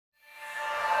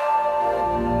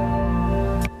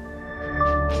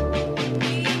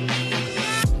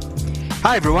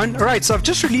Hi everyone. Alright, so I've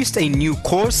just released a new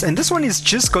course, and this one is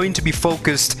just going to be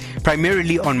focused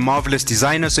primarily on Marvelous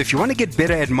Designer. So if you want to get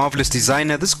better at Marvelous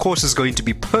Designer, this course is going to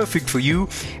be perfect for you.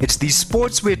 It's the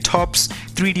Sportswear Tops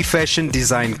 3D Fashion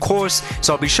Design course.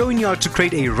 So I'll be showing you how to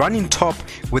create a running top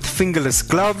with fingerless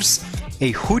gloves,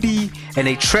 a hoodie, and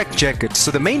a track jacket.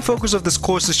 So the main focus of this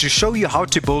course is to show you how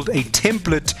to build a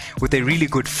template with a really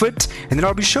good fit, and then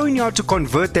I'll be showing you how to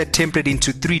convert that template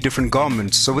into 3 different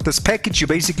garments. So with this package, you're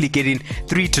basically getting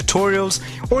 3 tutorials.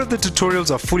 All of the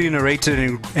tutorials are fully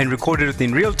narrated and recorded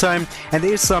within real time, and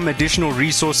there is some additional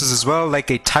resources as well,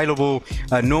 like a Tileable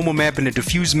normal map and a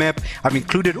Diffuse map. I've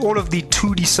included all of the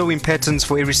 2D sewing patterns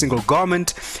for every single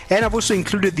garment, and I've also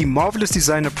included the Marvelous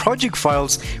Designer project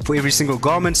files for every single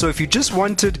garment. So if you just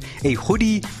wanted a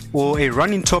hoodie or a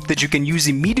running top that you can use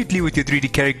immediately with your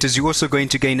 3D characters, you're also going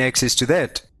to gain access to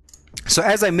that. So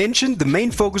as I mentioned, the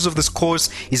main focus of this course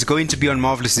is going to be on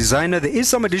Marvelous Designer. There is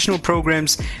some additional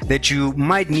programs that you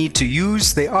might need to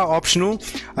use. They are optional,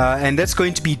 and that's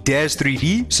going to be Dash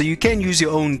 3D. So you can use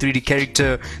your own 3D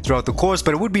character throughout the course,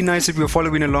 but it would be nice if you're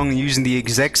following along and using the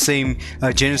exact same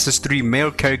Genesis 3 male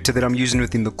character that I'm using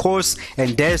within the course.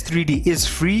 And Dash 3D is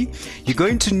free. You're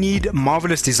going to need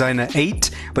Marvelous Designer 8,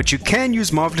 but you can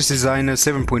use Marvelous Designer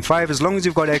 7.5 as long as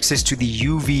you've got access to the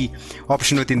UV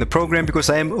option within the program, because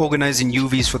I am organizing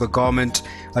UVs for the garment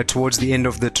towards the end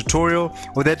of the tutorial.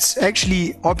 Well, that's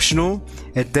actually optional.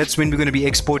 That's when we're going to be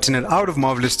exporting it out of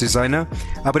Marvelous Designer,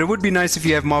 but it would be nice if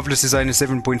you have Marvelous Designer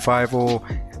 7.5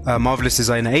 or Marvelous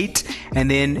Designer 8, and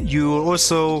then you will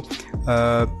also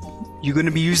you're going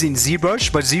to be using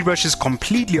Zprj, but Zprj is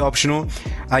completely optional.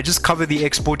 I just cover the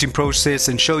exporting process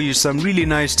and show you some really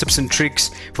nice tips and tricks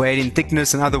for adding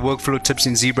thickness and other workflow tips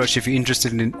in Zprj if you're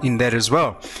interested in that as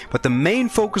well. But the main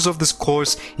focus of this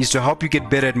course is to help you get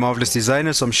better at Marvelous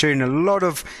Designer. So I'm sharing a lot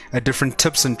of different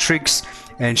tips and tricks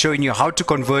and showing you how to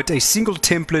convert a single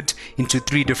template into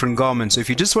 3 different garments. So if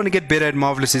you just want to get better at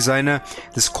Marvelous Designer,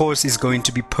 this course is going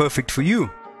to be perfect for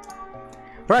you.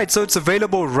 Right, so it's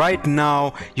available right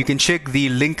now. You can check the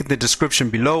link in the description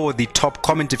below or the top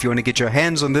comment if you want to get your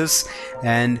hands on this.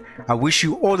 And I wish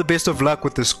you all the best of luck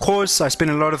with this course. I spent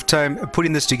a lot of time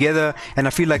putting this together, and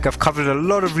I feel like I've covered a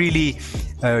lot of really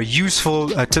useful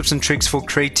tips and tricks for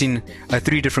creating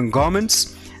 3 different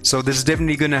garments. So this is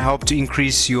definitely going to help to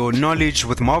increase your knowledge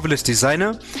with Marvelous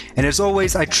Designer. And as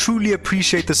always, I truly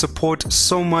appreciate the support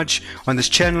so much on this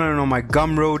channel and on my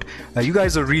Gumroad. You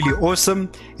guys are really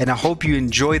awesome, and I hope you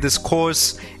enjoy this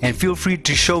course, and feel free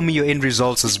to show me your end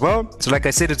results as well. So like I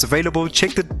said, it's available.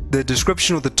 Check the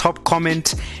description or the top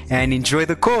comment and enjoy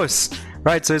the course.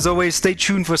 Right, so as always, stay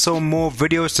tuned for some more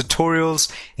videos,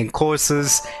 tutorials, and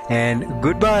courses, and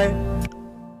goodbye.